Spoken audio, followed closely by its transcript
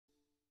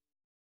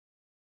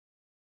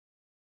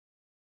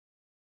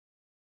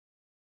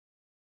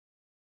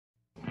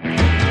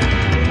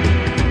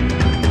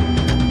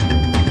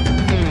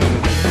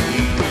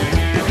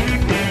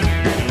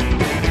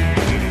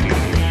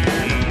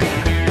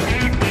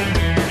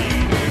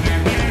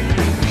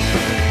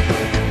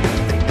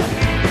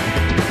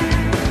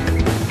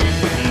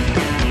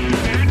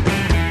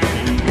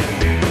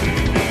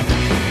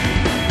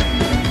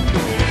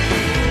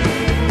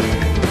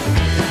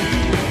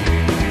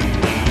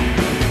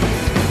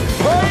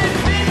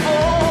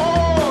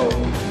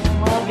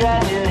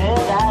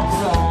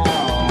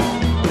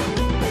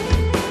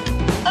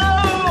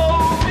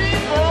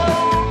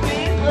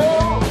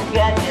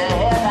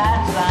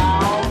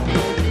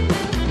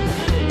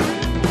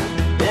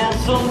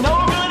So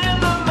no good in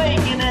the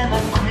making, and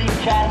the creek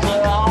cats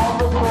are on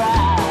the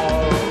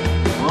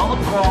prowl, on the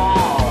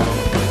prowl.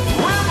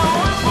 Whipple,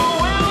 whipple,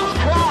 wills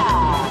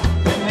cry,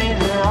 it means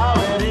they're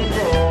already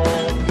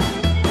dead.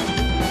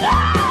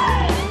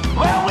 Aye!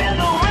 Well, when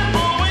the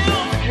whipple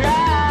wills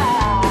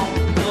cry,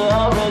 they're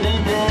already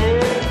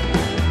dead.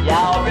 You're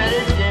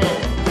already dead.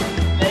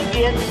 They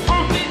get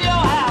spooked in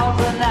your house,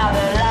 and now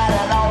they're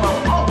lying on the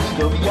post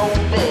of your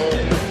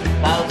bed.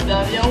 Post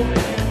of your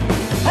bed.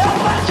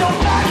 Help us, your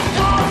back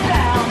door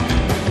down.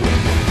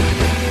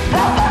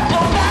 Help us,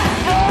 your back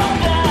door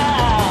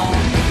down.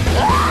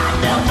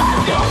 Help us,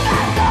 your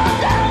back door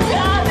down,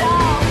 down,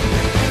 down.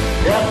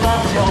 Help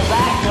us, your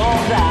back door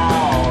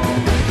down.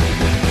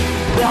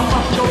 Help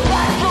us, your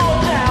back door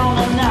down.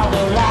 And now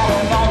they're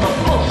lying on the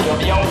post of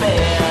your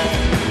bed.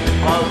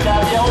 Post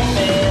of your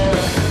bed.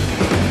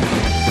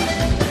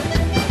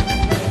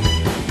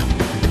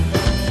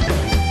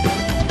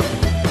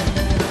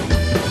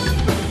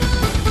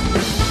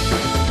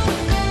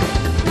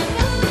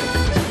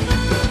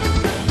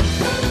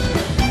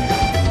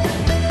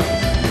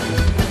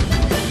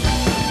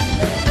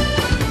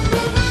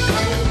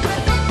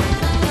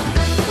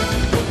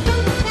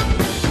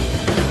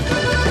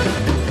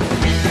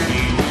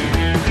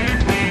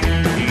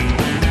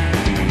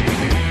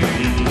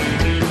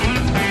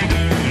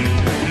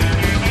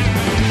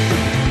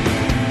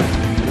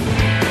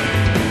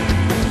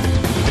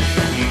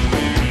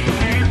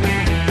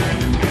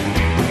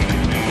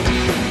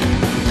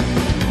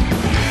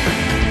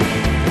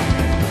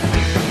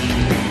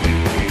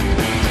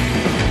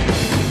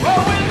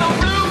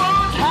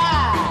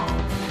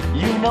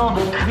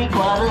 The creek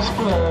water's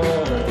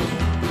flood.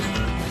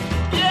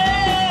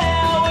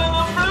 Yeah, when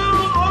the blue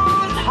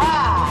moon's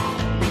high,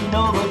 you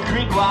know the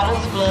creek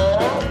water's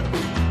flood.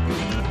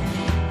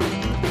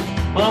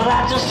 Well,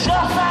 that's a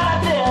sure sign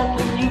of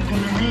death, and you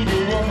can read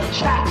it in the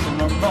tracks in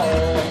the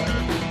mud.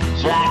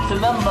 Tracks in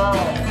the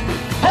mud.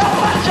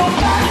 Help us, your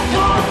back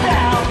door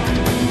down.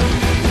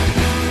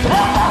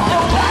 Help us,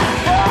 your back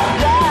door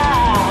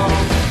down.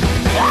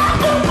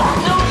 Help us,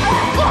 your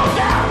back door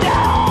down,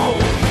 down.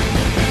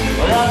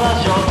 Help us,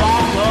 your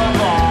back door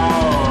down.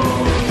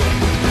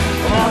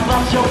 Help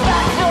us, your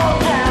back door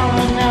down.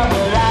 And now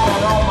we're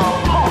lying on the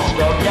post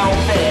of your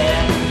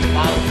bed.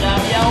 Post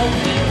of your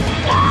bed.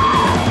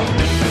 Ah!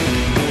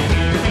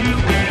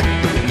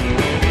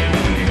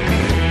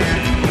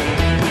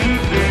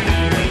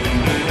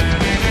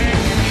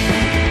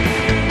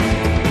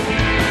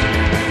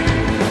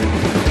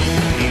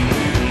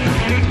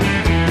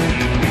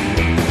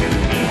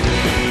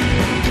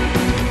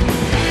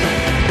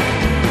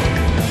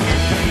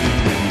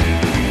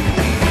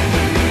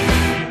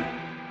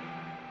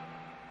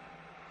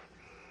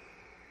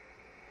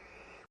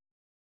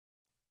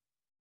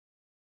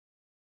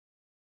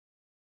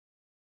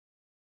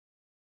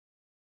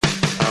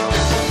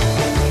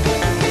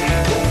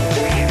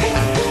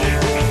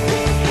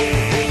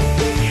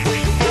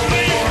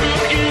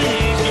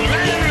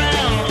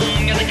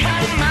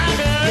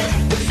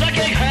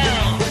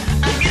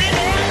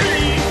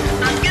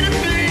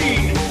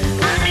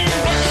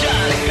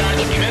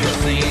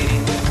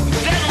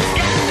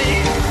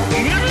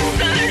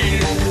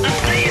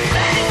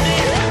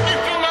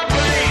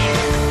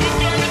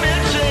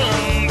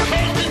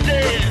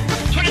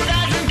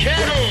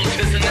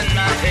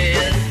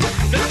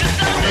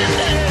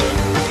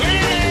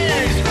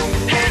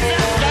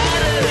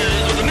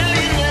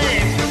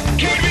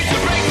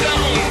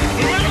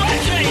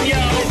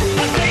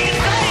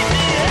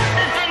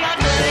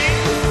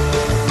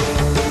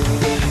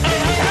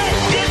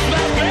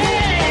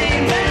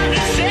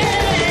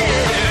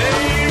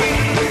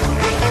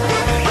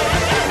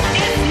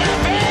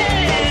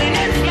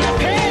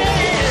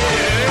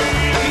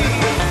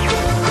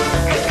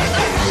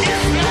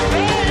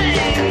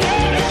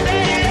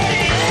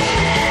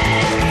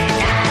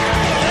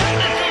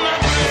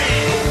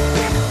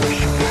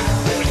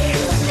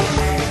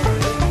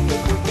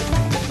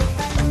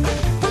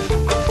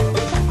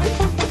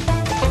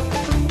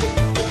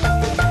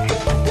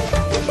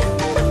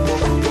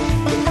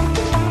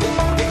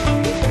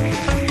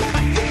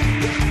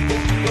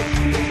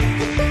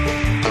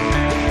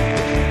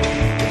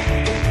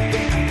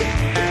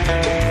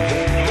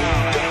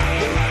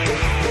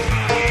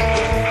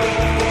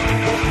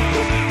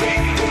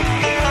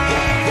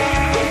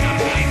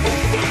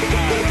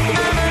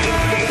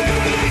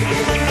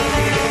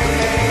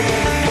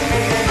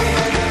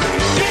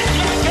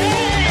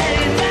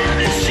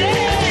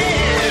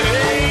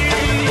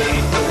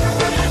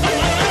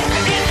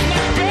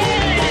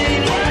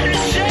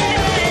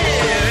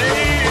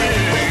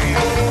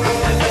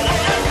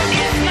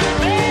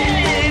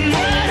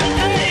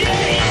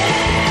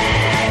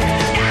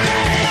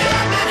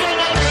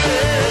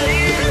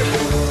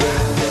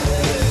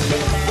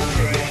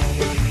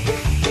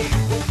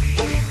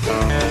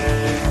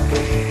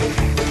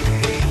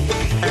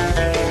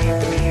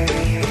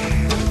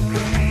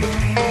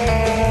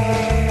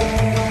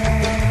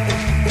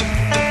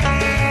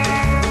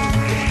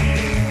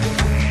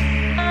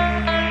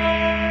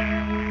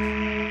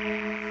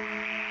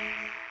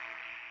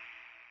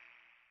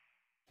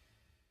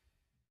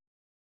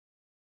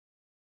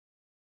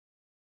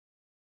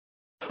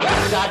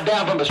 upside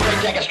down from a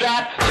straight jacket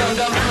strap. Some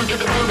dumb dude took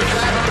the movie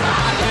trap over the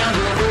hot town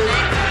to a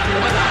break.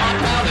 With the hot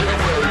town to a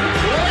break.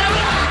 Well,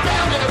 the hot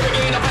town to a break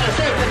ain't nobody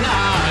safe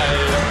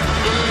tonight.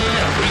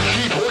 Yeah, big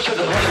sheep horses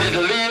are ready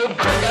to live.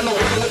 Come down the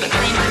way with the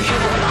train and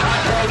shiver with the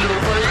hot town to a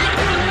break.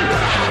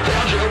 With the hot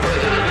town to a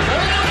break.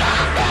 Well, the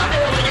hot town to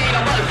a break ain't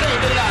nobody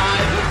safe tonight.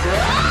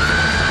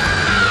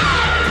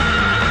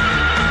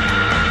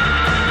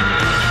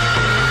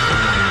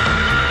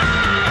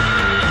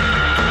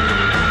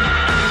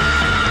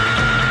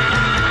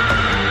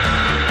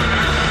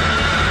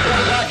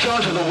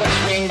 To the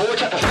West Wing, boy,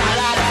 check the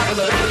skylight out of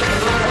the little second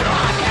floor with a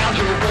hot town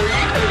to a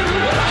break.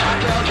 With a hot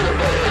town to a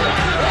break.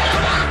 Well,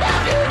 the hot town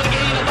to a break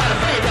ain't nobody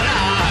safe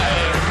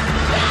tonight.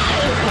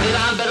 Put it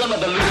on bedlam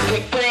with the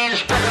lunatic plane,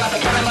 spreading out the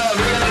camera,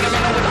 reeling like a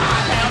minute with a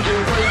hot town to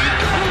a break.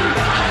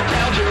 With a hot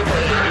town to a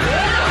break.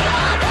 Well, the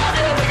hot town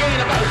to a break ain't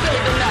nobody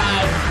safe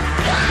tonight.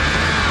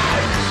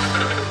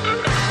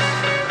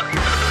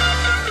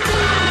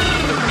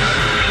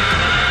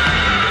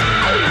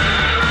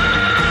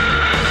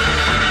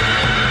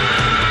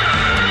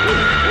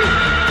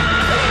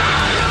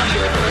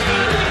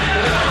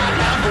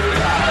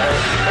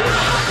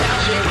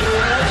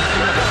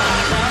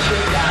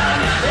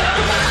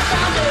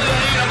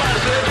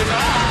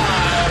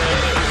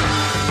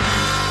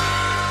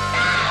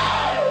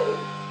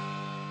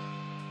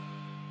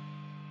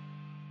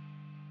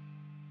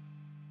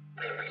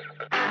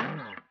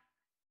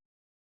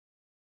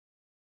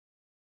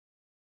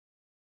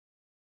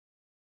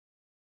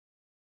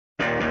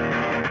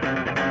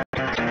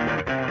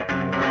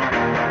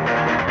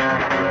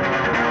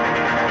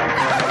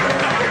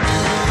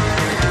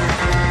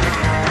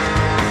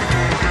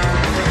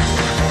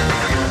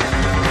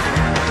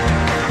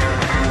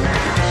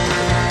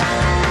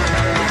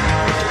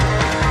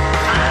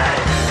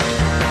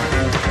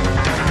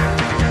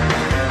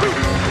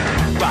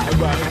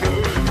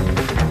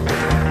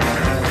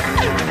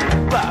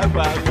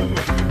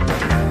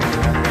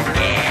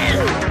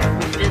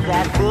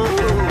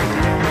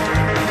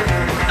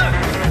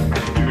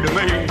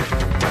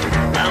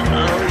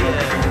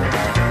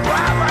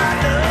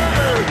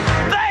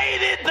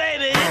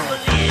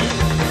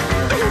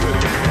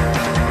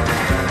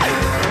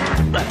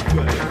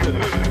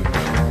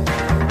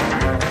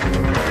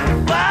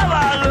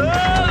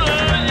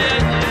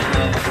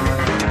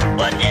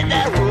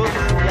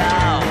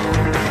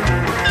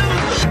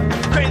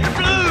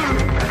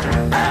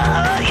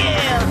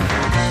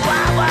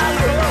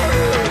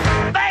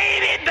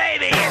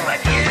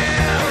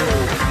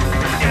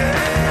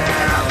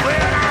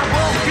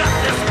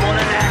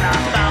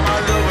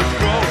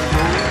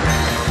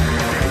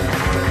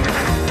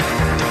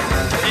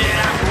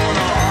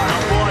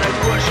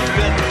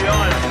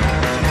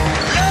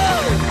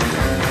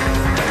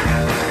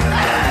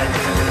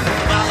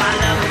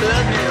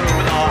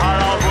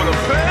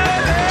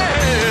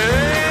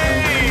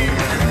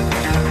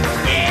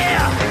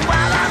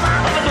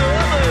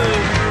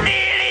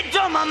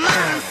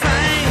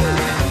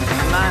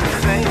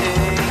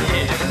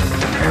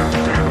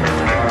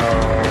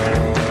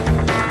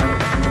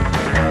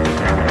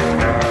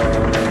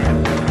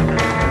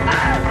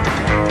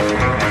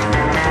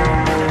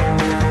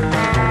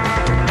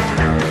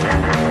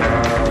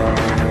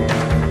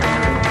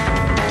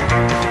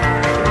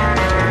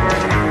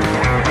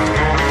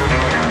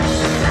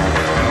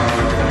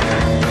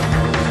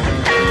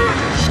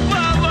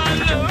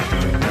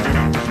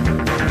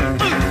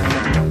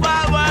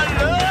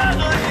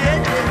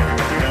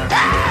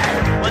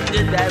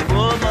 That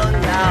was